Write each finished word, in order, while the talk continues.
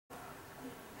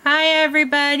Hi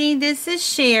everybody, this is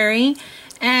Sherry,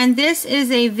 and this is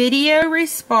a video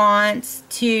response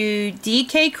to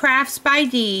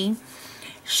DKcraftsbyDee.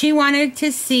 She wanted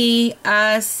to see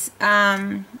us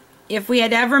if we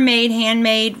had ever made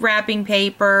handmade wrapping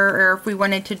paper, or if we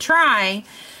wanted to try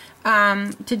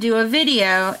to do a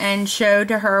video and show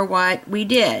to her what we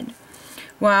did.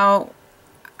 Well,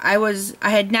 I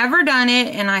had never done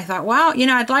it, and I thought, well, you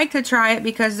know, I'd like to try it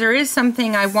because there is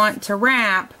something I want to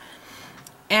wrap.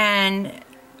 And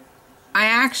I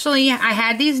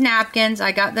had these napkins.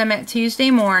 I got them at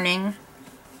Tuesday morning,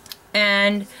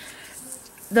 and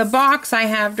the box I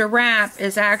have to wrap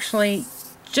is actually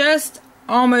just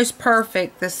almost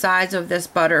perfect the size of this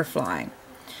butterfly.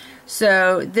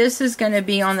 So this is going to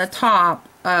be on the top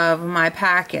of my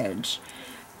package,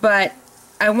 but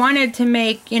I wanted to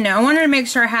make, I wanted to make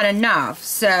sure I had enough.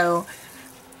 So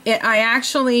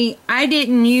I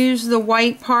didn't use the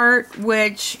white part,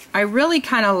 which I really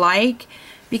kind of like,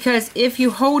 because if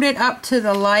you hold it up to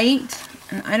the light,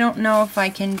 and I don't know if I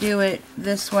can do it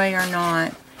this way or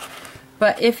not,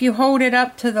 but if you hold it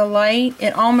up to the light,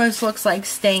 it almost looks like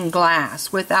stained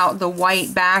glass without the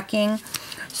white backing.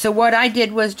 So what I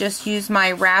did was just use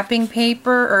my wrapping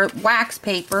paper, or wax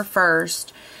paper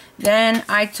first. Then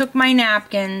I took my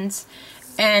napkins,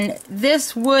 and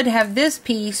this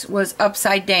piece was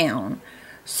upside down.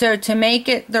 So to make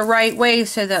it the right way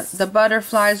so that the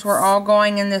butterflies were all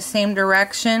going in the same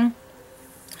direction,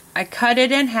 I cut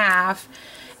it in half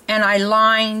and I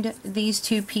lined these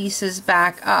two pieces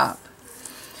back up.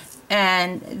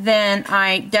 And then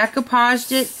I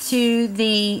decoupaged it to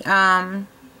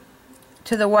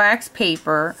the wax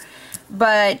paper,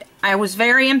 but I was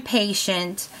very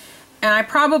impatient, and I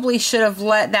probably should have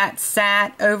let that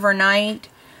sat overnight,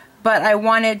 but I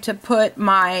wanted to put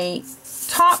my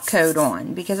top coat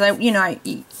on because I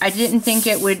didn't think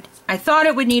it would, I thought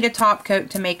it would need a top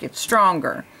coat to make it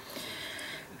stronger.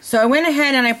 So I went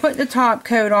ahead and I put the top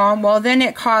coat on. Well, then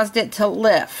it caused it to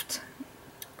lift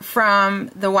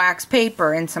from the wax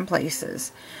paper in some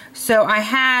places. So I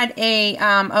had a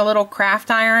little craft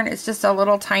iron. It's just a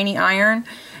little tiny iron.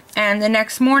 And the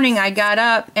next morning I got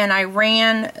up and I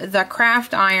ran the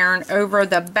craft iron over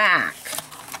the back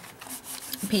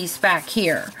piece back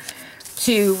here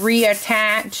to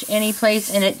reattach any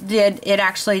place, and it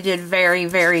actually did very,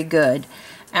 very good.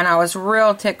 And I was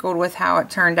real tickled with how it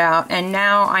turned out. And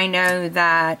now I know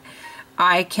that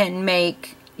I can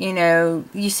make,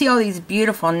 you see all these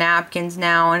beautiful napkins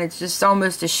now, and it's just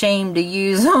almost a shame to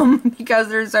use them because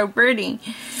they're so pretty.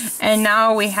 And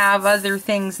now we have other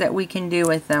things that we can do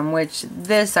with them, which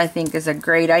this I think is a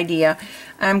great idea.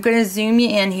 I'm going to zoom you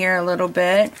in here a little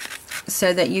bit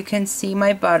so that you can see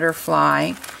my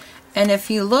butterfly. And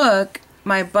if you look,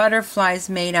 my butterfly's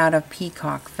made out of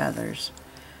peacock feathers.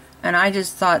 And I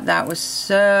just thought that was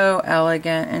so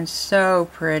elegant and so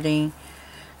pretty.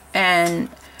 And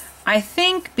I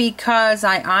think because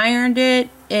I ironed it,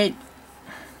 I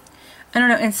don't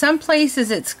know, in some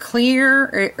places it's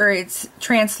clear or it's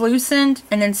translucent,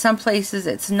 and in some places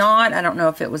it's not. I don't know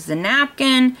if it was the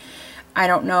napkin. I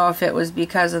don't know if it was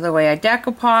because of the way I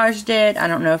decoupaged it. I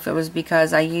don't know if it was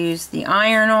because I used the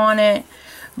iron on it.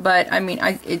 But I mean,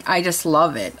 I just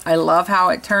love it. I love how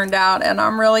it turned out, and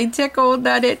I'm really tickled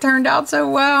that it turned out so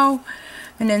well.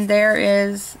 And then there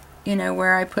is,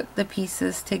 where I put the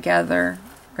pieces together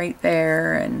right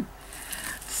there. And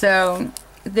so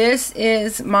this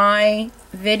is my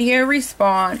video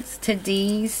response to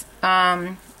Dee's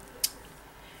handmade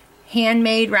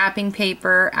wrapping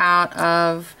paper out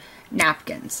of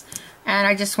napkins. And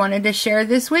I just wanted to share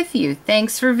this with you.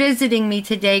 Thanks for visiting me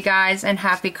today, guys, and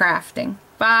happy crafting.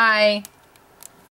 Bye.